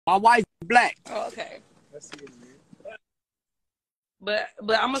My wife black. Oh, okay. But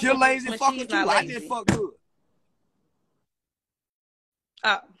I'm She's lazy fucker too. I just fuck good.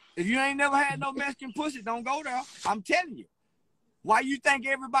 If you ain't never had no Mexican pussy, don't go there. I'm telling you. Why you think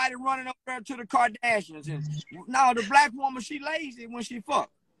everybody running over there to the Kardashians? And no, the black woman, she lazy when she fuck.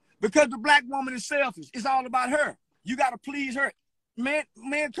 Because the black woman is selfish. It's all about her. You got to please her. Man,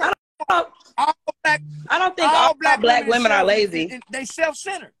 I don't think all black women are lazy. They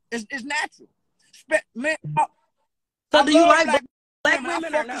self-centered. It's natural. Man, so do you like black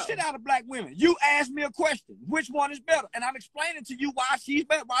women I fuck the shit out of black women. You asked me a question. Which one is better? And I'm explaining to you why she's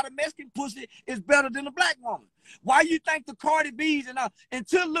better. Why the Mexican pussy is better than the black woman. Why you think the Cardi B's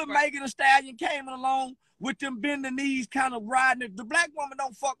until little Megan Thee Stallion came along with them bend the knees kind of riding it. The black woman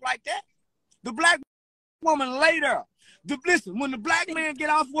don't fuck like that. The black woman later. Listen, when the black man get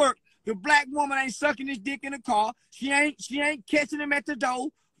off work, the black woman ain't sucking his dick in the car. She ain't catching him at the door.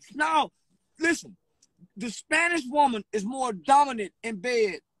 No, listen. The Spanish woman is more dominant in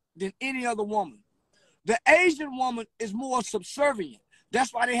bed than any other woman. The Asian woman is more subservient.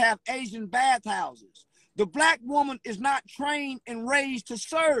 That's why they have Asian bathhouses. The black woman is not trained and raised to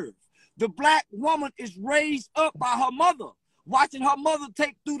serve. The black woman is raised up by her mother, watching her mother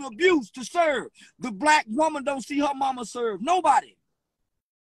take through the abuse to serve. The black woman don't see her mama serve nobody.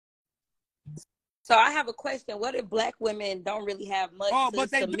 So I have a question. What if black women don't really have much to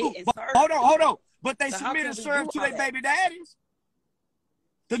submit and serve? Hold on. But they submit and serve to their baby daddies.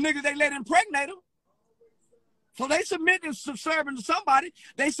 The niggas they let impregnate them. So they submit and serving to somebody.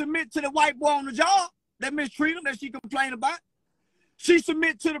 They submit to the white boy on the job that mistreat them, that she complain about. She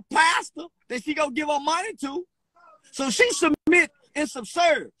submit to the pastor that she gonna give her money to. So she submit and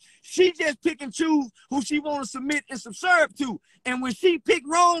subserve. She just pick and choose who she want to submit and subserve to. And when she pick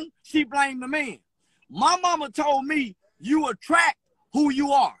wrong, she blame the man. My mama told me you attract who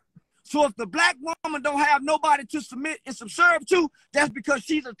you are. So if the black woman don't have nobody to submit and subserve to, that's because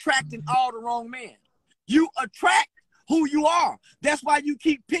she's attracting all the wrong men. You attract who you are. That's why you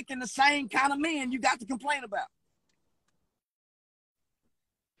keep picking the same kind of men you got to complain about.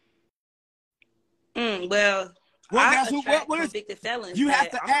 Well, that's convicted felons. You have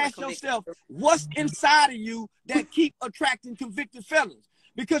to ask yourself, what's inside of you that keep attracting convicted felons?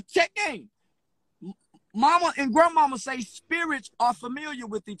 Because check game. Mama and grandmama say spirits are familiar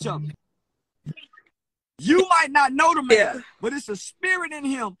with each other. You might not know the man, but it's a spirit in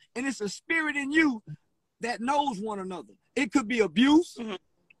him and it's a spirit in you that knows one another. It could be abuse.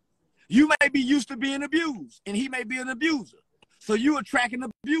 You may be used to being abused and he may be an abuser. So you attract an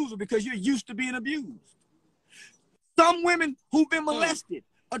abuser because you're used to being abused. Some women who've been molested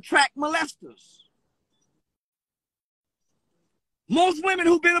attract molesters. Most women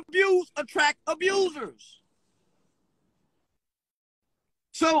who've been abused attract abusers.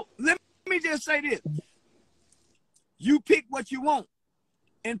 So let me just say this. You pick what you want,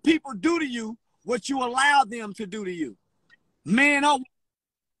 and people do to you what you allow them to do to you. Man or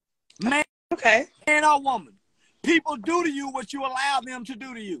woman. People do to you what you allow them to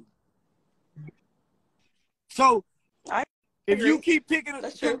do to you. So if you keep picking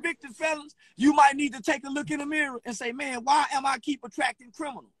convicted felons, you might need to take a look in the mirror and say, man, why am I keep attracting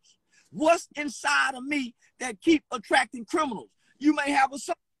criminals? What's inside of me that keep attracting criminals? You may have a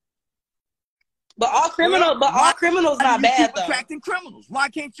son. But all criminals not bad though. Attracting criminals. Why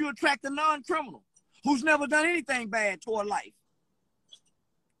can't you attract a non-criminal who's never done anything bad toward life?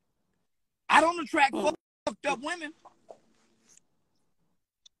 I don't attract fucked up women.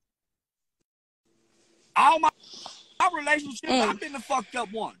 All my relationships, I've been the fucked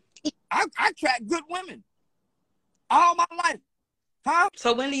up one. I attract good women all my life. Huh?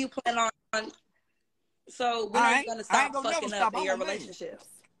 So when do you plan on? So when are you gonna stop fucking up in your relationships?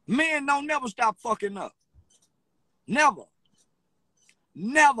 Men don't never stop fucking up. Never.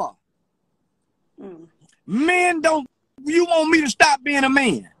 Men don't. You want me to stop being a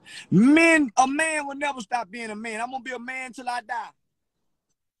man? A man will never stop being a man. I'm gonna be a man till I die.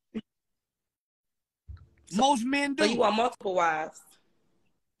 Most men do. So you want multiple wives?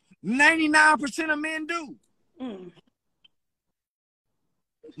 99% of men do.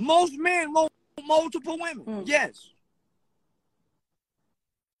 Most men want multiple women. Yes.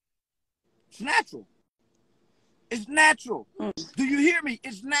 It's natural. It's natural. Do you hear me?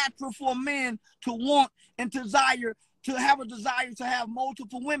 It's natural for a man to want and desire to have a desire to have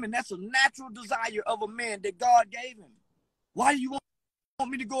multiple women. That's a natural desire of a man that God gave him. Why do you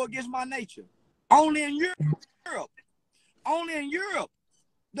want me to go against my nature? Only in Europe. Only in Europe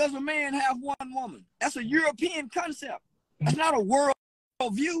does a man have one woman. That's a European concept. That's not a world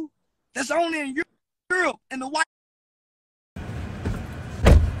view. That's only in Europe and the white.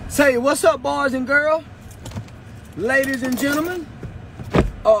 Say, what's up, boys and girls? Ladies and gentlemen.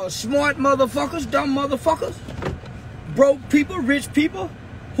 Smart motherfuckers, dumb motherfuckers. Broke people, rich people.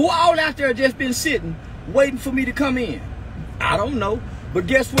 Who all out there just been sitting, waiting for me to come in? I don't know. But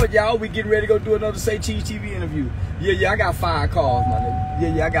guess what, y'all? We getting ready to go do another Say Cheese TV interview. Yeah, I got 5 cars, my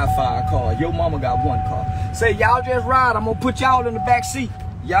nigga. Yeah, I got 5 cars. Your mama got 1 car. Say, y'all just ride. I'm gonna put y'all in the back seat.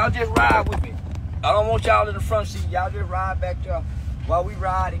 Y'all just ride with me. I don't want y'all in the front seat. Y'all just ride back there while we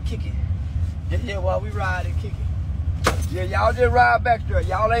ride and kick it. Yeah, while we ride and kick it. Yeah, y'all just ride back there.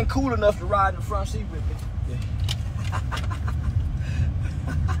 Y'all ain't cool enough to ride in the front seat with me. Yeah.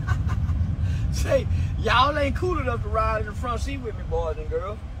 Say, y'all ain't cool enough to ride in the front seat with me, boys and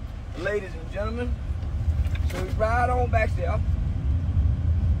girls, ladies and gentlemen. So we ride on back there.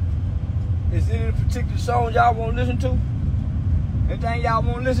 Is there any particular song y'all want to listen to? Anything y'all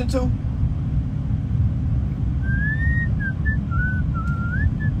want to listen to?